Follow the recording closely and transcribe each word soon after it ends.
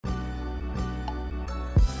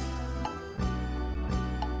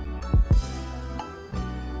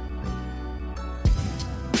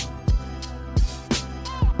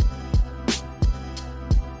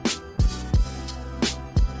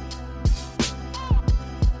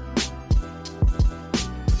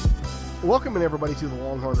Welcome everybody to the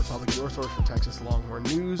Longhorn Republic, your source for Texas Longhorn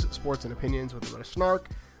news, sports, and opinions with a bit of snark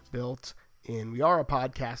built in. We are a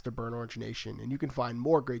podcast of Burnt Orange Nation, and you can find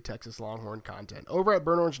more great Texas Longhorn content over at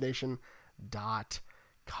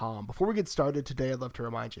BurntOrangeNation.com. Before we get started today, I'd love to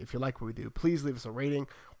remind you, if you like what we do, please leave us a rating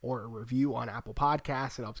or a review on Apple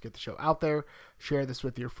Podcasts. It helps get the show out there. Share this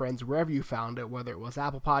with your friends wherever you found it, whether it was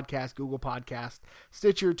Apple Podcasts, Google Podcasts,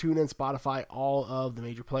 Stitcher, TuneIn, Spotify, all of the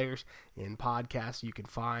major players in podcasts you can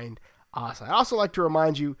find us. I also like to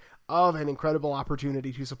remind you of an incredible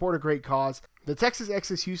opportunity to support a great cause. The Texas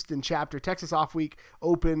Exes Houston Chapter Texas Off Week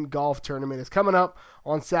Open Golf Tournament is coming up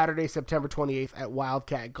on Saturday, September 28th at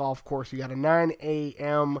Wildcat Golf Course. We got a 9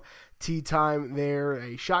 a.m. tee time there,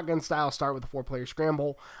 a shotgun style start with a 4-player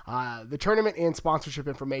scramble. The tournament and sponsorship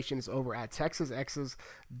information is over at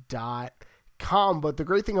texasexes.com. But the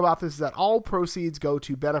great thing about this is that all proceeds go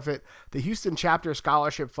to benefit the Houston Chapter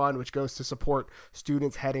Scholarship Fund, which goes to support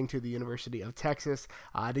students heading to the University of Texas,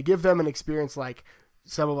 to give them an experience like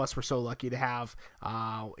some of us were so lucky to have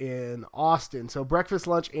in Austin. So breakfast,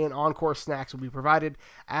 lunch, and encore snacks will be provided,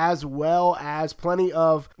 as well as plenty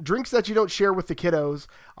of drinks that you don't share with the kiddos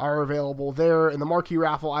are available there. And the marquee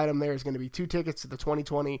raffle item there is going to be 2 tickets to the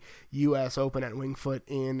 2020 U.S. Open at Wingfoot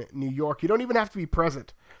in New York. You don't even have to be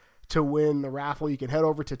present to win the raffle. You can head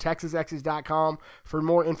over to texasexes.com for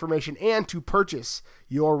more information and to purchase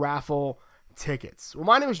your raffle tickets. Well,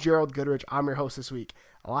 my name is Gerald Goodrich. I'm your host this week,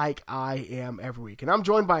 like I am every week. And I'm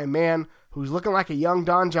joined by a man who's looking like a young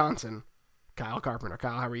Don Johnson, Kyle Carpenter.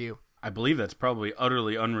 Kyle, how are you? I believe that's probably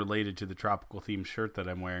utterly unrelated to the tropical themed shirt that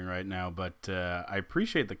I'm wearing right now, but I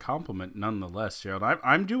appreciate the compliment nonetheless, Gerald.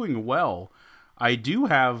 I'm doing well. I do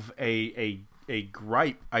have a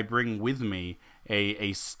gripe I bring with me,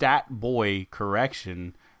 a stat boy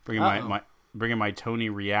correction, bringing my Tony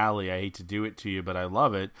Reale. I hate to do it to you, but I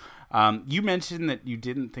love it. You mentioned that you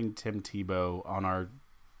didn't think Tim Tebow on our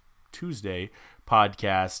Tuesday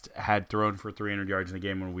podcast had thrown for 300 yards in the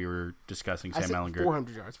game when we were discussing Sam Ehlinger.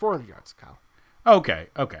 400 yards, Kyle. Okay.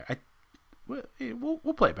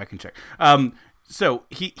 We'll play it back and check. So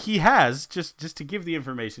he has, just to give the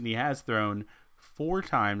information, he has thrown 4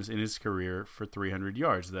 times in his career for 300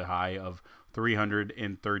 yards, the high of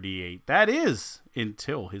 338. That is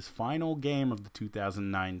until his final game of the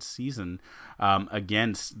 2009 season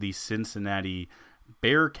against the Cincinnati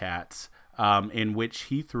Bearcats, in which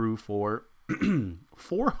he threw for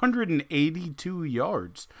 482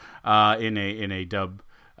 yards in a dub.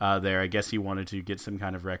 There, I guess he wanted to get some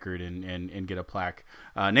kind of record and get a plaque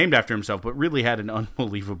named after himself, but really had an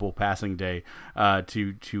unbelievable passing day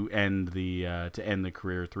to end the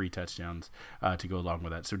career. 3 touchdowns to go along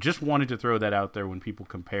with that. So just wanted to throw that out there when people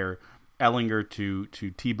compare Ehlinger to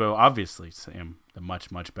Tebow. Obviously, Sam, the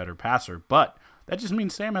much better passer, but that just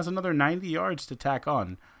means Sam has another 90 yards to tack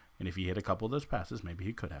on, and if he hit a couple of those passes, maybe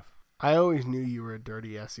he could have. I always knew you were a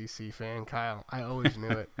dirty SEC fan, Kyle. I always knew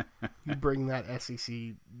it. You bring that SEC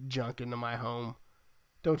junk into my home.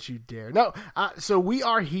 Don't you dare. No, so we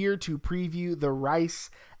are here to preview the Rice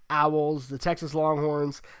Owls, the Texas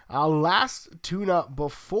Longhorns, last tune-up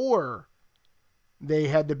before they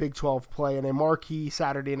had the Big 12 play in a marquee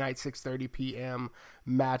Saturday night, 6:30 p.m.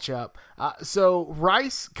 matchup. So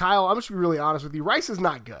Rice, Kyle, I'm just going to be really honest with you. Rice is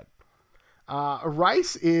not good.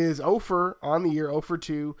 Rice is 0 for on the year, 0 for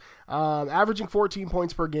 2, averaging 14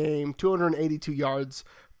 points per game, 282 yards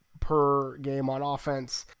per game on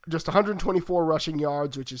offense, just 124 rushing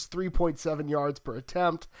yards, which is 3.7 yards per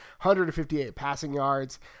attempt, 158 passing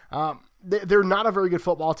yards. They're not a very good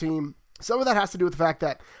football team. Some of that has to do with the fact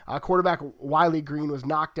that quarterback Wiley Green was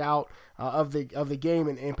knocked out of the game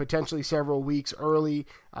and potentially several weeks early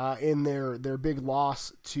in their big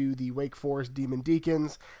loss to the Wake Forest Demon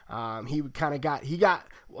Deacons. A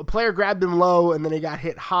player grabbed him low and then he got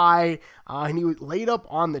hit high, and he was laid up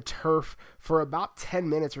on the turf for about 10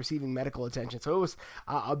 minutes receiving medical attention. So it was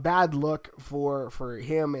a bad look for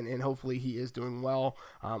him, and hopefully he is doing well.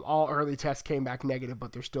 All early tests came back negative,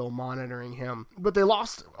 but they're still monitoring him. But they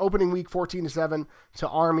lost opening week 14-7 to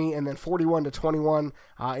Army, and then 41-21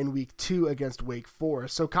 in week 2 against Wake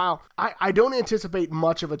Forest. So Kyle, I don't anticipate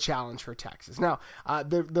much of a challenge for Texas. Now,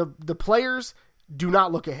 the players do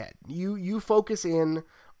not look ahead. You focus in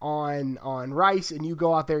on Rice, and you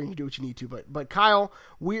go out there and you do what you need to. But Kyle,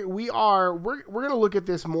 we're going to look at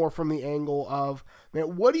this more from the angle of,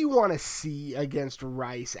 man, what do you want to see against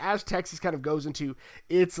Rice as Texas kind of goes into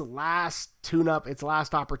its last tune-up, its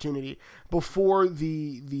last opportunity before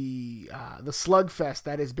the slugfest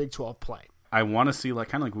that is Big 12 play? I want to see,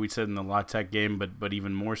 kind of like we said in the La Tech game, but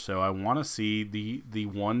even more so, I want to see the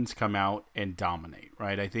ones come out and dominate,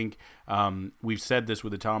 right? I think we've said this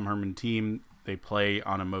with the Tom Herman team. They play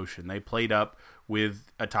on emotion. They played up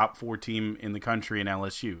with a top 4 team in the country in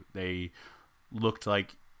LSU. They looked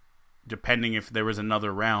like, depending if there was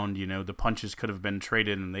another round, the punches could have been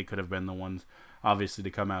traded and they could have been the ones, obviously, to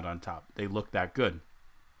come out on top. They looked that good.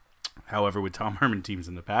 However, with Tom Herman teams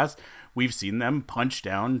in the past, we've seen them punch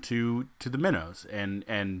down to the minnows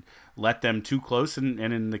and let them too close, and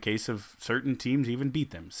in the case of certain teams, even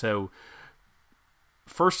beat them. So,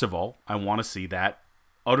 first of all, I want to see that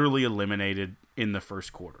utterly eliminated in the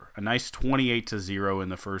first quarter. A nice 28-0 in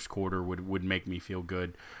the first quarter would make me feel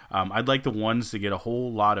good. I'd like the ones to get a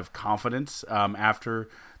whole lot of confidence after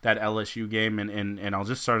that LSU game, and I'll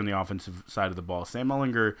just start on the offensive side of the ball. Sam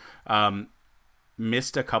Ehlinger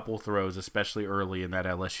missed a couple throws, especially early in that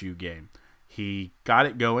LSU game. He got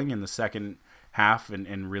it going in the second half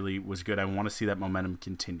and really was good. I want to see that momentum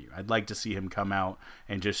continue. I'd like to see him come out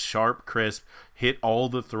and just sharp, crisp, hit all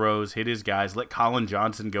the throws, hit his guys, let Colin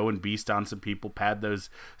Johnson go and beast on some people, pad those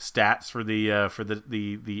stats for the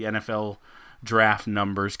NFL draft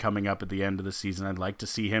numbers coming up at the end of the season. I'd like to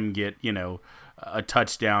see him get, a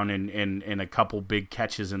touchdown and a couple big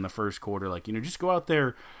catches in the first quarter. Just go out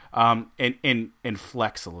there and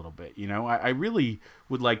flex a little bit. I really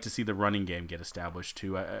would like to see the running game get established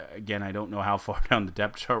too. Again, I don't know how far down the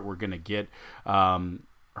depth chart we're going to get.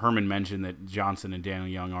 Herman mentioned that Johnson and Daniel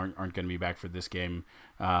Young aren't going to be back for this game.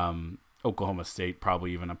 Oklahoma State,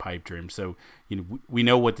 probably even a pipe dream. So, we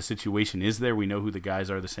know what the situation is there. We know who the guys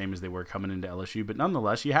are, the same as they were coming into LSU, but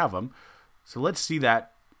nonetheless, you have them. So let's see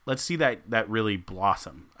that really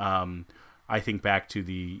blossom. I think back to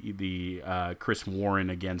the Chris Warren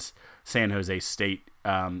against San Jose State,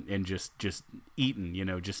 and just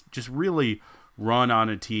Eaton, just really run on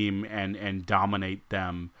a team and dominate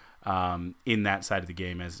them in that side of the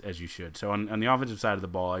game as you should. So on the offensive side of the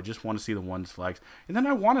ball, I just want to see the ones flex. And then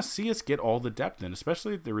I want to see us get all the depth in,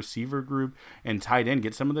 especially the receiver group and tight end,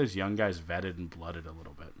 get some of those young guys vetted and blooded a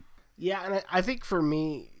little bit. Yeah, and I think for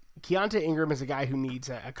me, Keontae Ingram is a guy who needs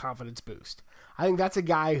a confidence boost. I think that's a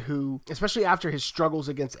guy who, especially after his struggles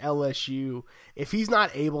against LSU, if he's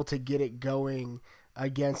not able to get it going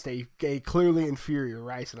against a clearly inferior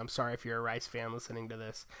Rice, and I'm sorry if you're a Rice fan listening to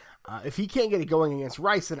this, if he can't get it going against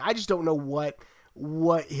Rice, then I just don't know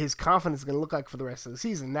what his confidence is going to look like for the rest of the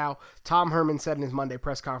season. Now, Tom Herman said in his Monday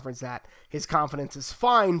press conference that his confidence is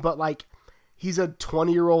fine, but he's a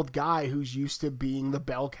 20-year-old guy who's used to being the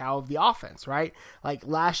bell cow of the offense, right?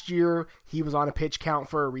 Last year, he was on a pitch count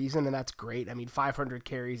for a reason, and that's great. 500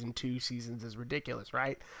 carries in 2 seasons is ridiculous,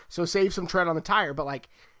 right? So save some tread on the tire, but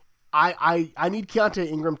I need Keontae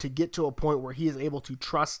Ingram to get to a point where he is able to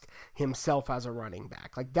trust himself as a running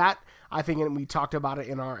back. That, I think, and we talked about it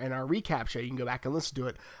in our recap show. You can go back and listen to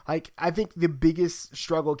it. I think the biggest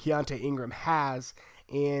struggle Keontae Ingram has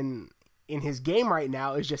in his game right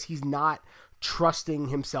now is just he's not trusting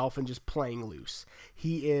himself and just playing loose.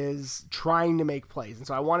 He is trying to make plays. And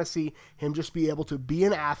so I want to see him just be able to be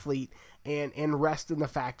an athlete and rest in the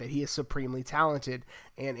fact that he is supremely talented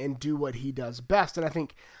and do what he does best. And I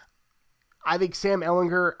think Sam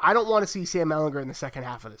Ehlinger, I don't want to see Sam Ehlinger in the second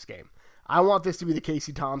half of this game. I want this to be the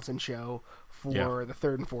Casey Thompson show for the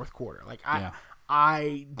third and fourth quarter.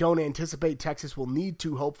 I don't anticipate Texas will need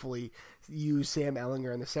to hopefully use Sam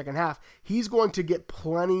Ehlinger in the second half. He's going to get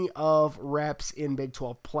plenty of reps in Big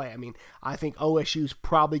 12 play. I think OSU's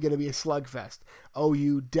probably going to be a slugfest.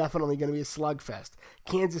 OU definitely going to be a slugfest.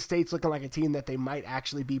 Kansas State's looking like a team that they might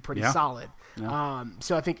actually be pretty solid. Yeah.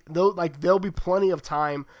 So I think there'll be plenty of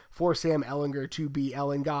time for Sam Ehlinger to be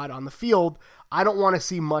Ellen God on the field. I don't want to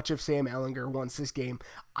see much of Sam Ehlinger once this game.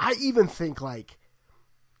 I even think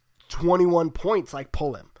 21 points,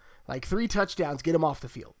 pull him. 3 touchdowns, get him off the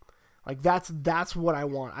field. That's what I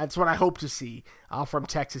want. That's what I hope to see from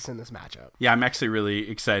Texas in this matchup. Yeah, I'm actually really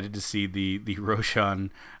excited to see the Roschon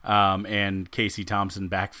and Casey Thompson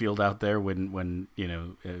backfield out there when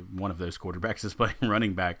one of those quarterbacks is playing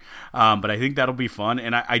running back. But I think that'll be fun,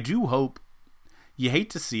 and I do hope. You hate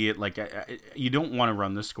to see it, you don't want to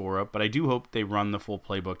run the score up, but I do hope they run the full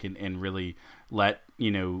playbook and really let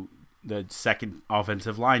the second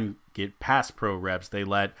offensive line get past pro reps. They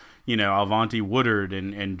let, Alvonte Woodard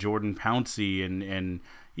and Jordan Pouncey and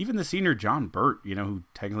even the senior John Burt, who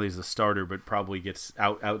technically is the starter, but probably gets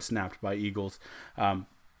out snapped by Eagles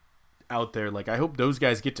out there. I hope those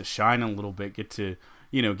guys get to shine a little bit, get to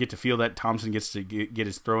feel that Thompson gets to get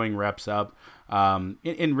his throwing reps up.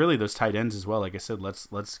 And really those tight ends as well. Like I said,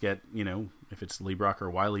 let's get, if it's Liebrock or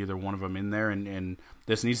Wiley, either one of them in there. And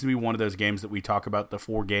this needs to be one of those games that we talk about, the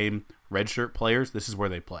 4-game redshirt players. This is where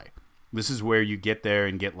they play. This is where you get there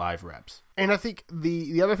and get live reps. And I think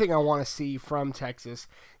the other thing I want to see from Texas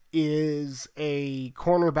is a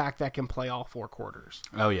cornerback that can play all 4 quarters.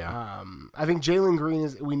 Oh yeah. I think Jalen Green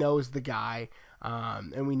is the guy.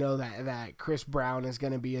 And we know that Chris Brown is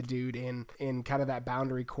going to be a dude in kind of that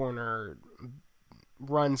boundary corner,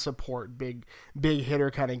 run support, big hitter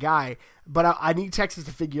kind of guy. But I need Texas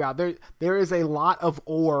to figure out there is a lot of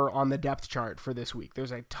ore on the depth chart for this week.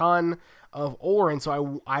 There's a ton of ore, and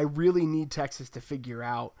so I really need Texas to figure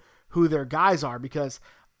out who their guys are, because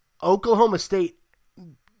Oklahoma State,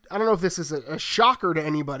 I don't know if this is a shocker to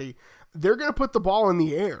anybody, they're going to put the ball in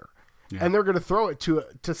the air, and they're going to throw it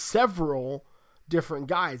to several different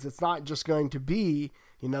guys. It's not just going to be,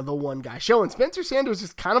 the one guy show. And Spencer Sanders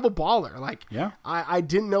is kind of a baller. Like, I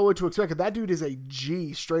didn't know what to expect. That dude is a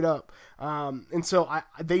G straight up. And so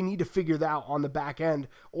they need to figure that out on the back end,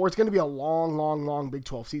 or it's going to be a long, long, long Big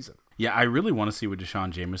 12 season. Yeah, I really want to see what Deshaun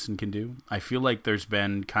Jameson can do. I feel like there's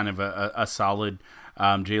been kind of a solid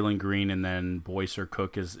Jalen Green, and then Boyce or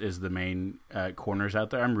Cook is the main corners out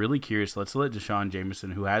there. I'm really curious. Let's let Deshaun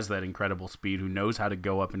Jameson, who has that incredible speed, who knows how to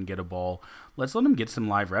go up and get a ball, let's let him get some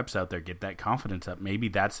live reps out there, get that confidence up. Maybe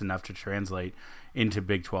that's enough to translate into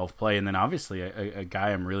Big 12 play. And then obviously a guy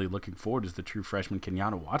I'm really looking forward to is the true freshman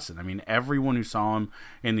Kenyatta Watson. I mean, everyone who saw him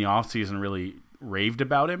in the offseason really raved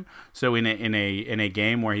about him. So in a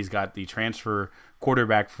game where he's got the transfer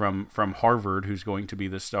quarterback from Harvard, who's going to be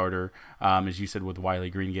the starter, as you said, with Wiley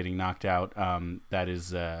Green getting knocked out,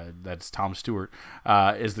 that's Tom Stewart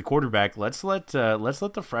is the quarterback. Let's let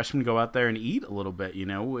the freshman go out there and eat a little bit,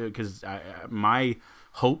 because my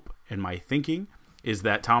hope and my thinking is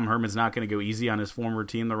that Tom Herman's not going to go easy on his former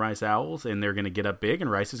team, the Rice Owls, and they're going to get up big,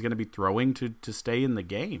 and Rice is going to be throwing to stay in the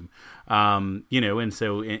game. And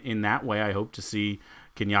so in that way, I hope to see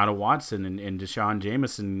Kenyatta Watson and Deshaun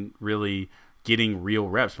Jameson really getting real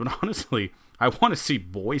reps. But honestly, I want to see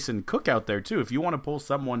Boyce and Cook out there too. If you want to pull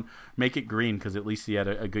someone, make it Green, because at least he had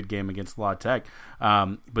a good game against La Tech.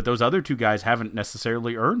 But those other 2 guys haven't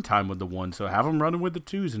necessarily earned time with the 1, so have them running with the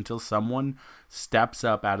 2s until someone steps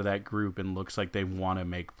up out of that group and looks like they want to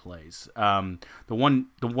make plays. The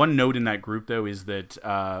one note in that group though is that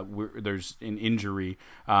there's an injury,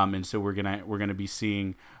 and so we're gonna be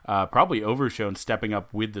seeing probably Overshown stepping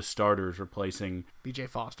up with the starters, replacing BJ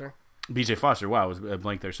Foster. Wow, I was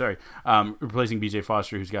blank there. Sorry. Replacing B.J.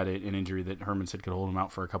 Foster, who's got an injury that Herman said could hold him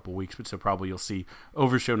out for a couple weeks. But so probably you'll see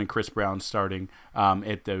Overshown and Chris Brown starting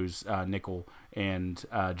at those nickel and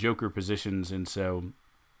joker positions. And so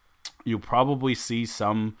you'll probably see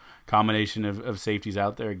some combination of safeties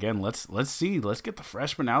out there. Again, let's get the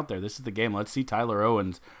freshman out there. This is the game. Let's see Tyler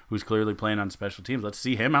Owens, who's clearly playing on special teams. Let's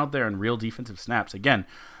see him out there in real defensive snaps. Again,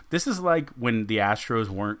 this is like when the Astros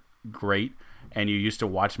weren't great, and you used to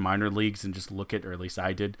watch minor leagues and just look at, or at least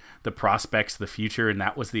I did, the prospects, the future, and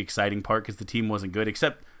that was the exciting part because the team wasn't good,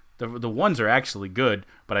 except the ones are actually good,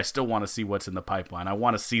 but I still want to see what's in the pipeline. I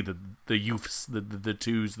want to see the youths, the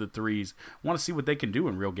 2s, the 3s. I want to see what they can do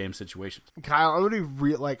in real game situations. Kyle, I'm going to be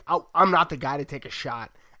real. I'm not the guy to take a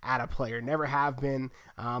shot at a player, never have been,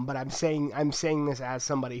 but I'm saying this as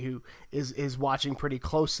somebody who is watching pretty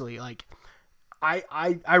closely. Like,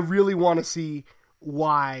 I really want to see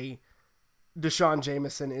why Deshaun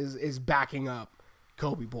Jameson is backing up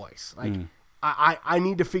Kobe Boyce. Like, I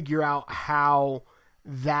need to figure out how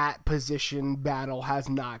that position battle has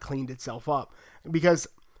not cleaned itself up, because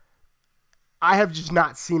I have just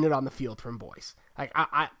not seen it on the field from Boyce. Like,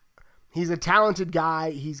 he's a talented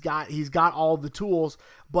guy. He's got all the tools,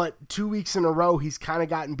 but 2 weeks in a row he's kind of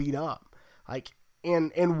gotten beat up. Like,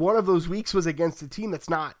 and one of those weeks was against a team that's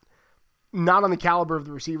not on the caliber of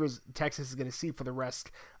the receivers Texas is going to see for the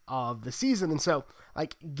rest of the season. And so,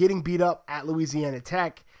 like, getting beat up at Louisiana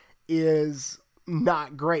Tech is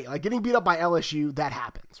not great. Like, getting beat up by LSU, that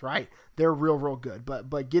happens, right? They're real good.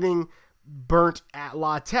 But getting burnt at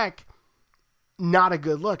La Tech, not a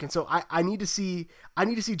good look. And so I need to see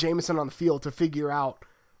Jameson on the field to figure out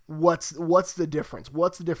what's the difference,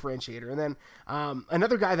 what's the differentiator. And then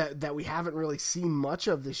another guy that we haven't really seen much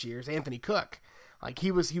of this year is Anthony Cook. Like,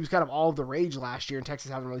 he was kind of all the rage last year, and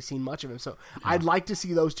Texas hasn't really seen much of him. So I'd like to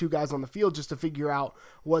see those 2 guys on the field just to figure out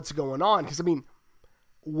what's going on. Because, I mean,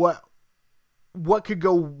 what could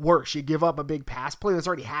go worse? You give up a big pass play that's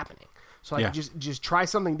already happening. So just try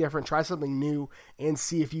something different, try something new, and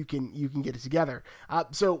see if you can get it together.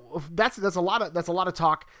 So that's a lot of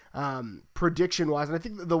talk prediction wise, and I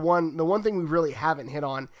think the one thing we really haven't hit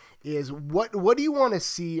on is what do you want to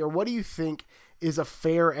see, or what do you think is a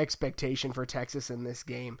fair expectation for Texas in this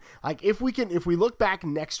game? Like, if we look back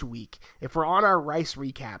next week, if we're on our Rice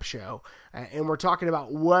recap show and we're talking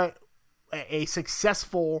about what a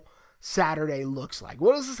successful Saturday looks like?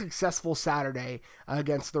 What does a successful Saturday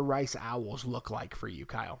against the Rice Owls look like for you,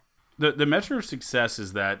 Kyle? The measure of success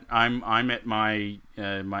is that I'm at my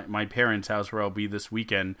my parents' house where I'll be this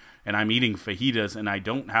weekend, and I'm eating fajitas, and I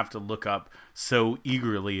don't have to look up so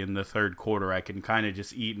eagerly in the third quarter. I can kind of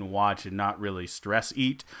just eat and watch and not really stress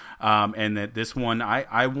eat. And that this one,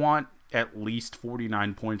 I want at least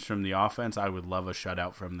 49 points from the offense. I would love a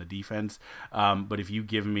shutout from the defense. But if you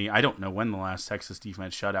give me, I don't know when the last Texas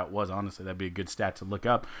defense shutout was, honestly. That'd be a good stat to look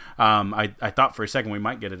up. I thought for a second we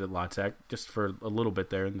might get it at La Tech, just for a little bit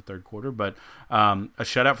there in the third quarter. But a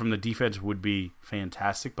shutout from the defense would be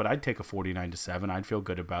fantastic. But I'd take a 49-7. I'd feel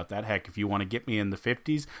good about that. Heck, if you want to get me in the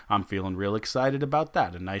 50s, I'm feeling real excited about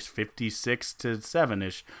that. A nice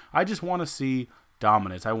 56-7-ish. I just want to see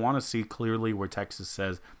dominance. I want to see clearly where Texas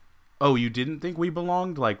says, oh, you didn't think we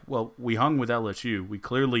belonged? Like, well, we hung with LSU. We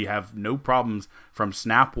clearly have no problems from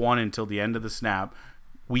snap one until the end of the snap.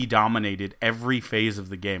 We dominated every phase of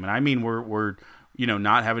the game. And I mean, we're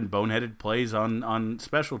not having boneheaded plays on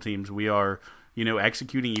special teams. We are,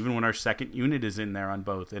 executing even when our second unit is in there on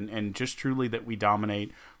both. And just truly that we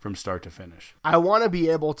dominate from start to finish. I want to be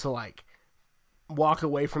able to, walk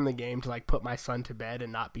away from the game to put my son to bed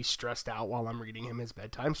and not be stressed out while I'm reading him his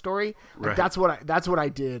bedtime story. Right. That's what I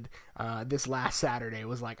did this last Saturday.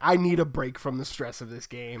 Was I need a break from the stress of this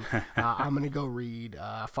game. I'm gonna go read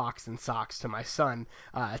Fox and Sox to my son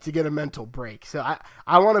to get a mental break. So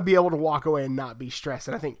I want to be able to walk away and not be stressed.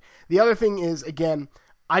 And I think the other thing is, again,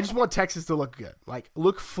 I just want Texas to look good,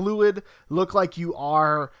 look fluid, look like you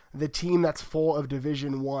are the team that's full of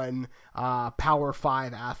Division I, Power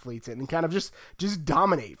 5 athletes, and kind of just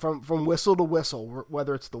dominate from whistle to whistle,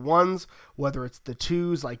 whether it's the ones, whether it's the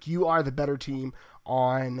twos. You are the better team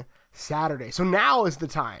on Saturday. So now is the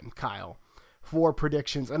time, Kyle, for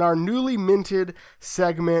predictions and our newly minted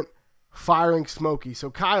segment, Firing Smokey. So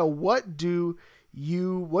Kyle, what's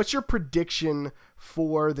your prediction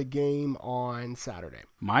for the game on Saturday?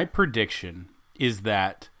 My prediction is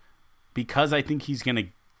that because I think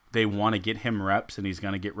they want to get him reps, and he's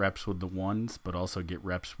going to get reps with the ones, but also get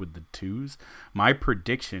reps with the twos. My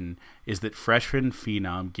prediction is that freshman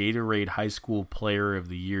phenom, Gatorade High School Player of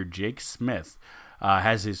the Year, Jake Smith,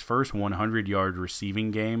 has his first 100-yard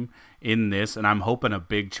receiving game in this, and I'm hoping a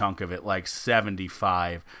big chunk of it,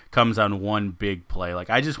 75, comes on one big play.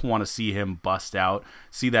 I just want to see him bust out,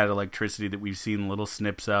 see that electricity that we've seen little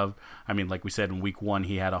snips of. I mean, like we said, in week 1,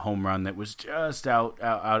 he had a home run that was just out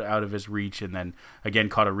of his reach, and then, again,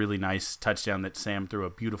 caught a really nice touchdown that Sam threw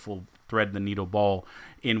a beautiful thread-the-needle ball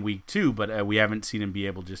in week 2, but we haven't seen him be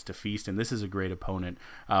able just to feast, and this is a great opponent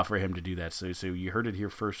for him to do that. So you heard it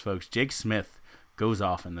here first, folks. Jake Smith goes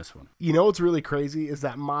off in this one. What's really crazy is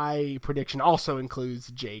that my prediction also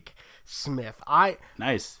includes Jake Smith.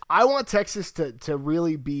 Nice. I want Texas to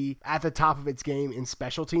really be at the top of its game in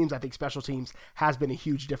special teams. I think special teams has been a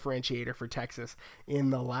huge differentiator for Texas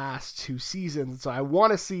in the last 2 seasons. So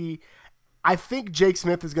I think Jake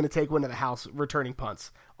Smith is going to take one to the house returning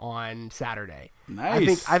punts on Saturday.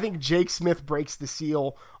 Nice. I think Jake Smith breaks the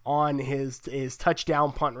seal on his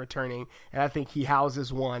touchdown punt returning, and I think he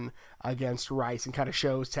houses one against Rice and kind of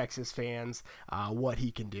shows Texas fans what he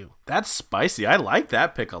can do. That's spicy. I like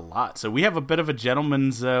that pick a lot. So we have a bit of a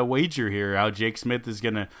gentleman's wager here. How Jake Smith is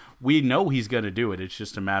gonna. We know he's gonna do it. It's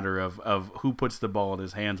just a matter of who puts the ball in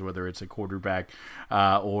his hands, whether it's a quarterback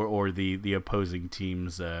or the opposing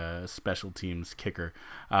team's special teams kicker.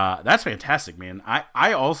 That's fantastic, man.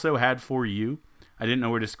 I also had for you. I didn't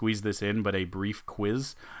know where to squeeze this in, but a brief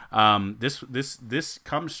quiz. This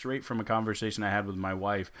comes straight from a conversation I had with my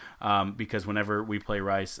wife, because whenever we play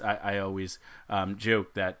Rice, I always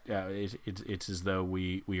joke that it's as though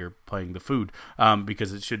we are playing the food,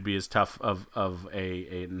 because it should be as tough of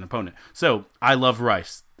an opponent. So I love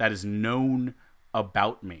Rice. That is known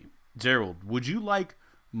about me. Gerald, would you like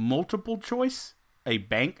multiple choice? A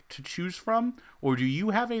bank to choose from, or do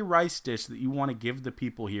you have a rice dish that you want to give the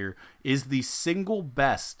people here is the single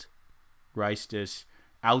best rice dish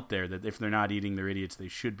out there that if they're not eating, they're idiots, they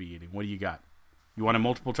should be eating? What do you got? You want a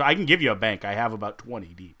multiple choice? I can give you a bank. I have about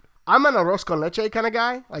 20 deep. I'm an arroz con leche kind of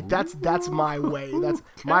guy. That's my way.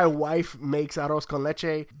 My wife makes arroz con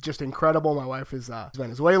leche, just incredible. My wife is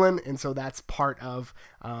Venezuelan, and so that's part of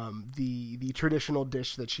the traditional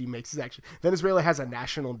dish that she makes. Is actually Venezuela has a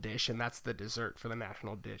national dish, and that's the dessert for the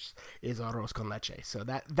national dish is arroz con leche. So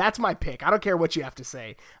that's my pick. I don't care what you have to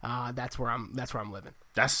say. That's where I'm living.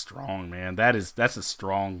 That's strong, man. That's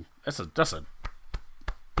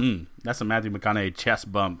a Matthew McConaughey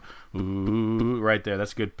chest bump. Ooh, right there.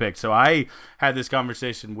 That's a good pick. So I had this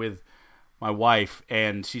conversation with my wife,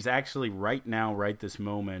 and she's actually right this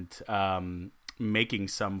moment, making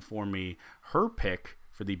some for me. Her pick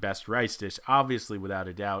for the best rice dish, obviously without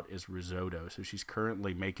a doubt, is risotto. So she's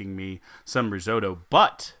currently making me some risotto,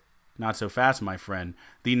 but not so fast, my friend.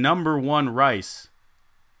 The number one rice,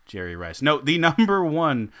 Jerry Rice. No, the number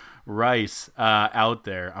one rice out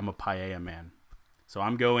there. I'm a paella man, so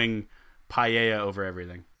I'm going paella over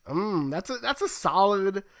everything. That's a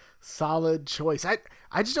solid choice.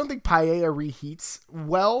 I just don't think paella reheats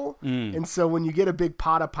well, and so when you get a big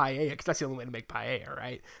pot of paella, because that's the only way to make paella,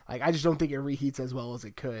 right? Like I just don't think it reheats as well as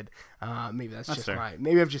it could. Maybe that's just fair.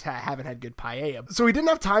 maybe I've just haven't had good paella. So we didn't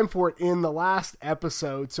have time for it in the last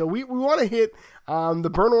episode, so we want to hit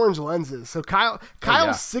the burnt orange lenses. So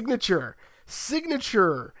Kyle's signature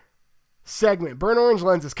segment, burnt orange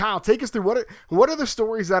lenses. Kyle, take us through what are the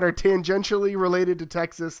stories that are tangentially related to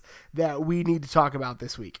Texas that we need to talk about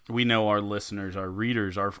this week? We know our listeners, our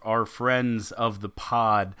readers, our friends of the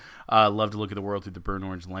pod love to look at the world through the burnt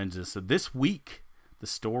orange lenses. So this week, the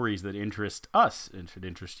stories that interest us and should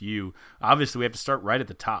interest you, obviously we have to start right at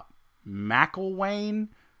the top. McElwain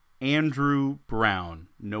Andrew Brown.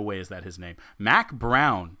 No way is that his name. Mac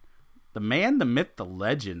Brown, the man, the myth, the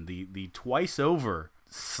legend, the twice over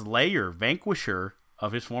slayer, vanquisher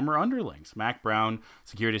of his former underlings. Mac Brown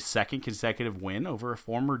secured his second consecutive win over a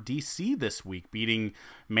former DC this week, beating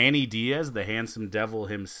Manny Diaz, the handsome devil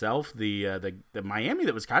himself, the Miami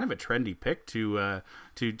that was kind of a trendy pick to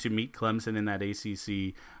meet Clemson in that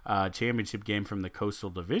ACC championship game from the Coastal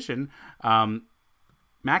Division.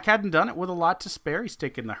 Mac hadn't done it with a lot to spare. He's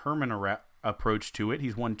taken the Herman approach to it.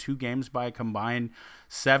 He's won 2 games by a combined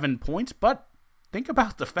 7 points, but think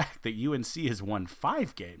about the fact that UNC has won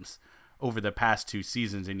 5 games over the past 2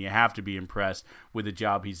 seasons, and you have to be impressed with the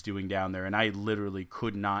job he's doing down there. And I literally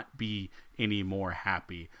could not be any more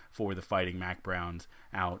happy for the Fighting Mac Browns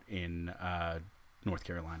out in North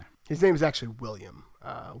Carolina. His name is actually William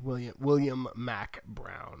Mac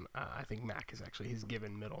Brown. I think Mac is actually his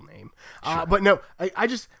given middle name. Sure. But no, I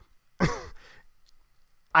just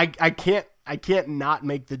I can't not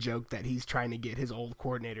make the joke that he's trying to get his old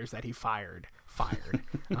coordinators that he fired.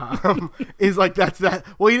 Is like that's that.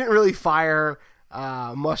 Well, he didn't really fire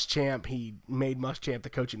Muschamp. He made Muschamp the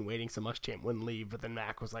coach in waiting, so Muschamp wouldn't leave. But then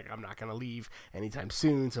Mac was like, "I'm not going to leave anytime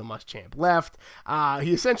soon," so Muschamp left.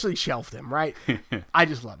 He essentially shelved him. Right? I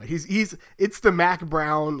just love it. It's the Mac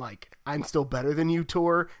Brown like I'm still better than you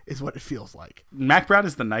tour is what it feels like. Mac Brown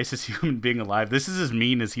is the nicest human being alive. This is as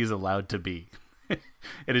mean as he's allowed to be.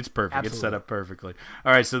 And it's perfect. Absolutely. It's set up perfectly.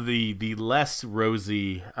 All right, so the less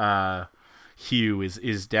rosy hue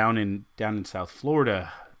is down in South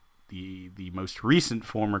Florida. The most recent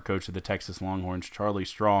former coach of the Texas Longhorns, Charlie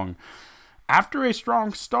Strong, after a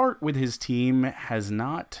strong start with his team, has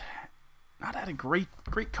not had a great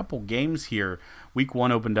couple games here. Week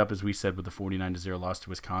 1 opened up, as we said, with a 49-0 loss to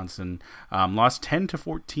Wisconsin. Lost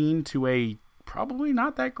 10-14 to a probably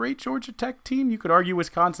not that great Georgia Tech team. You could argue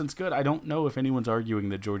Wisconsin's good. I don't know if anyone's arguing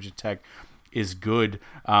that Georgia Tech is good.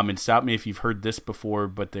 And stop me if you've heard this before,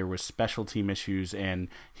 but there was special team issues, and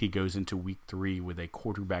he goes into week 3 with a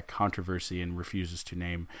quarterback controversy and refuses to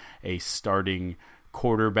name a starting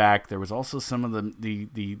quarterback. There was also some of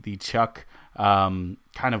the Chuck kind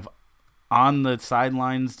of on the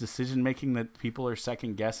sidelines decision making that people are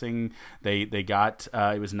second guessing. They got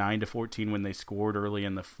it was 9-14 when they scored early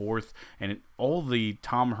in the 4th, and all the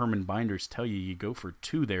Tom Herman binders tell you go for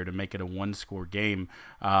 2 there to make it a 1-score game.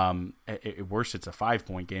 At worst, it's a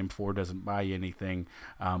 5-point game. 4 doesn't buy you anything,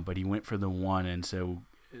 but he went for the 1, and so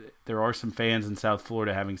there are some fans in South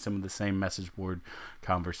Florida having some of the same message board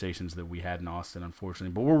conversations that we had in Austin,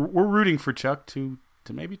 unfortunately. But we're rooting for Chuck to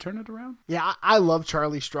maybe turn it around. Yeah, I love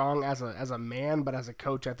Charlie Strong as a man, but as a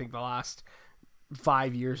coach, I think the last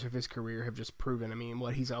 5 years of his career have just proven. I mean,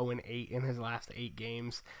 he's 0-8 in his last 8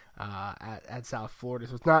 games at South Florida,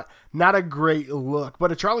 so it's not a great look.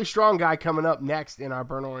 But a Charlie Strong guy coming up next in our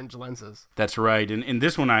burnt orange lenses. That's right, and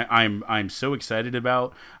this one I'm so excited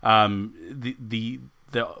about.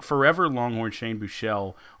 The forever Longhorn Shane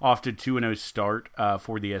Buechele off to 2-0 start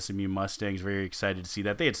for the SMU Mustangs. Very excited to see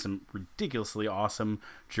that. They had some ridiculously awesome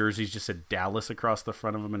jerseys, just said Dallas across the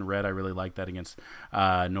front of them in red. I really like that against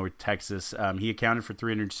North Texas. He accounted for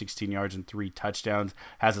 316 yards and 3 touchdowns,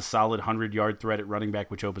 has a solid 100-yard threat at running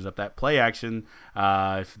back, which opens up that play action.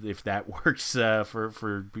 If that works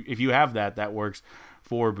if you have that works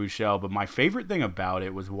for Buechele. But my favorite thing about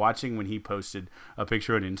it was watching when he posted a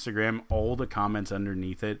picture on Instagram. All the comments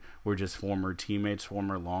underneath it were just former teammates,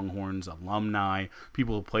 former Longhorns, alumni,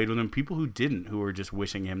 people who played with him, people who didn't, who were just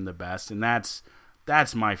wishing him the best. And that's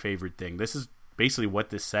my favorite thing. This is basically what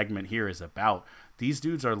this segment here is about. These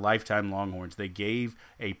dudes are lifetime Longhorns. They gave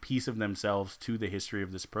a piece of themselves to the history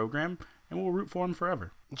of this program, and we'll root for him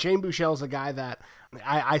forever. Shane Buechele's a guy that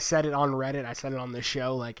I said it on Reddit. I said it on the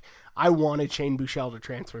show. Like, I wanted Shane Buechele to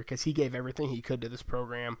transfer because he gave everything he could to this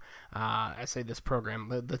program. I say this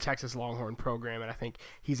program, the Texas Longhorn program, and I think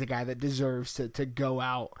he's a guy that deserves to go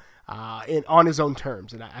out on his own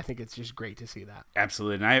terms, and I think it's just great to see that.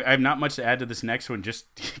 Absolutely, and I have not much to add to this next one. Just,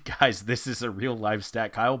 guys, this is a real live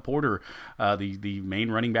stat. Kyle Porter, the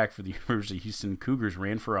main running back for the University of Houston Cougars,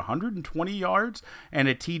 ran for 120 yards and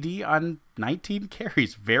a TD on 19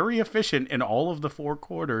 carries. Very efficient in all of the four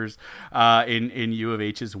quarters in U of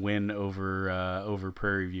H's win over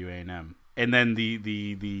Prairie View A&M. And then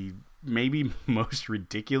the maybe most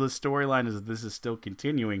ridiculous storyline is this is still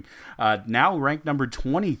continuing. Now ranked number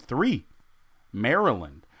 23,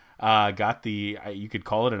 Maryland. Got you could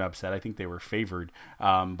call it an upset. I think they were favored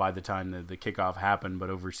by the time the kickoff happened, but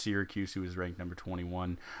over Syracuse, who was ranked number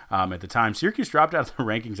 21 at the time. Syracuse dropped out of the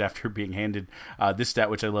rankings after being handed this stat,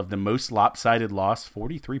 which I love, the most lopsided loss,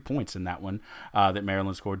 43 points in that one, that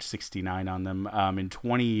Maryland scored 69 on them in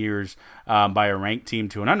 20 years by a ranked team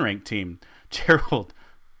to an unranked team. Gerald,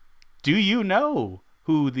 do you know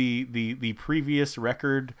who the previous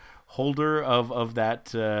record holder of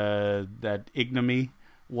that ignominy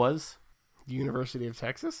was? University of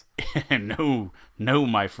Texas? No,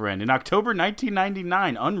 my friend. In October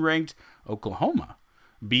 1999, unranked Oklahoma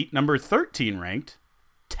beat number 13 ranked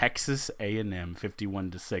Texas A&M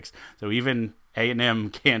 51-6. So even A&M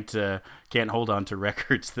can't hold on to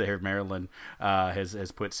records there. Maryland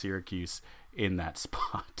has put Syracuse in that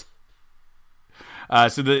spot.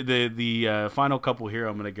 So the final couple here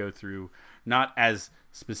I'm going to go through, not as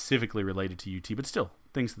specifically related to UT, but still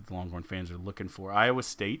things that the Longhorn fans are looking for. Iowa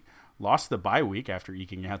State lost the bye week after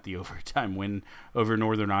eking out the overtime win over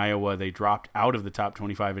Northern Iowa. They dropped out of the top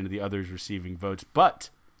 25 into the others receiving votes, but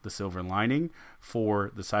the silver lining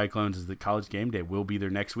for the Cyclones is that College Game Day will be there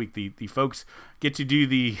next week. The folks get to do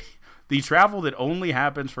the travel that only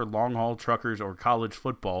happens for long-haul truckers or college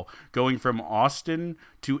football, going from Austin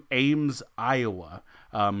to Ames, Iowa.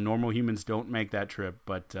 Normal humans don't make that trip,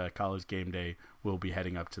 but College Game Day will be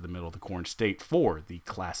heading up to the middle of the Corn State for the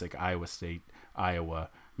classic Iowa State-Iowa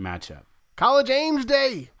matchup. College Ames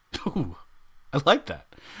Day! Ooh, I like that.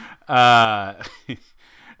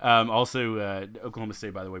 Also, Oklahoma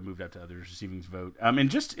State, by the way, moved up to others receiving vote. And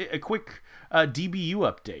just a quick DBU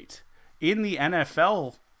update. In the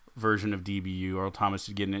NFL version of DBU, Earl Thomas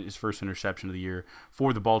is getting his first interception of the year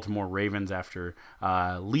for the Baltimore Ravens after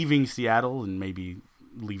leaving Seattle and maybe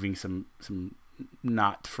leaving some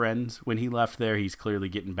not friends when he left there. He's clearly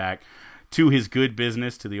getting back to his good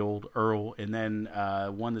business, to the old Earl. And then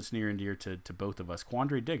one that's near and dear to both of us,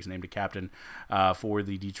 Quandre Diggs, named a captain for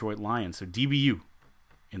the Detroit Lions. So DBU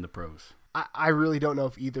in the pros. I really don't know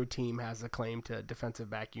if either team has a claim to defensive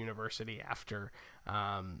back university after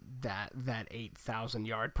that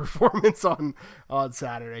 8,000-yard performance on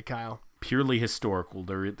Saturday, Kyle. Purely historical.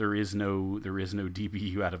 There is no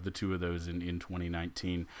DBU out of the two of those in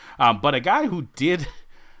 2019. But a guy who did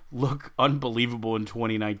look unbelievable in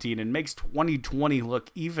 2019 and makes 2020 look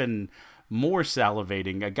even more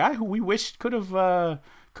salivating. A guy who we wish could have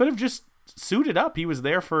just suited up. He was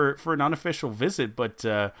there for an unofficial visit, but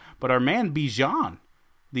our man Bijan,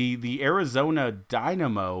 the Arizona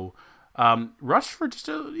Dynamo, rushed for just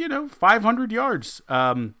 500 yards,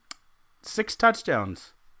 6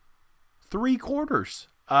 touchdowns, 3 quarters.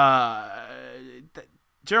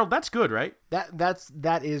 Gerald, that's good, right?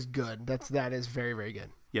 That is good. That is very, very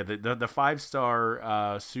good. Yeah, the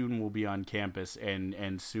 5-star soon will be on campus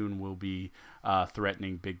and soon will be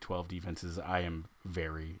threatening Big 12 defenses. I am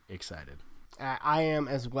very excited. I am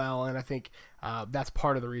as well, and I think that's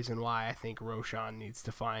part of the reason why I think Roschon needs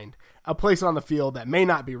to find a place on the field that may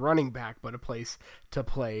not be running back, but a place to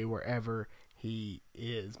play wherever he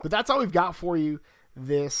is. But that's all we've got for you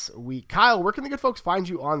this week. Kyle, where can the good folks find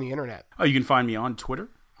you on the internet? Oh, you can find me on Twitter.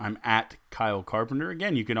 I'm at Kyle Carpenter.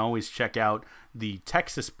 Again, you can always check out the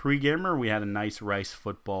Texas Pregamer. We had a nice Rice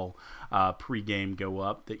football pregame go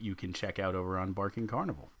up that you can check out over on Barking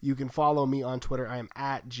Carnival. You can follow me on Twitter. I am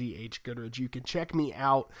at GH Goodridge. You can check me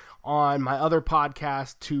out on my other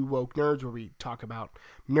podcast, Two Woke Nerds, where we talk about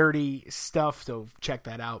nerdy stuff. So check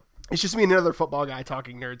that out. It's just me and another football guy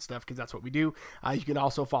talking nerd stuff because that's what we do. You can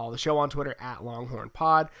also follow the show on Twitter at Longhorn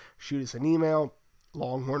Pod. Shoot us an email,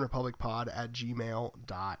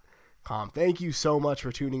 longhornrepublicpod@gmail.com. Thank you so much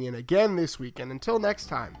for tuning in again this week, and until next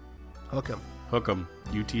time, hook 'em. Hook 'em.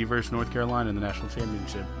 UT versus North Carolina in the national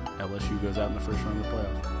championship. LSU goes out in the first round of the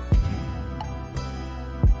playoffs.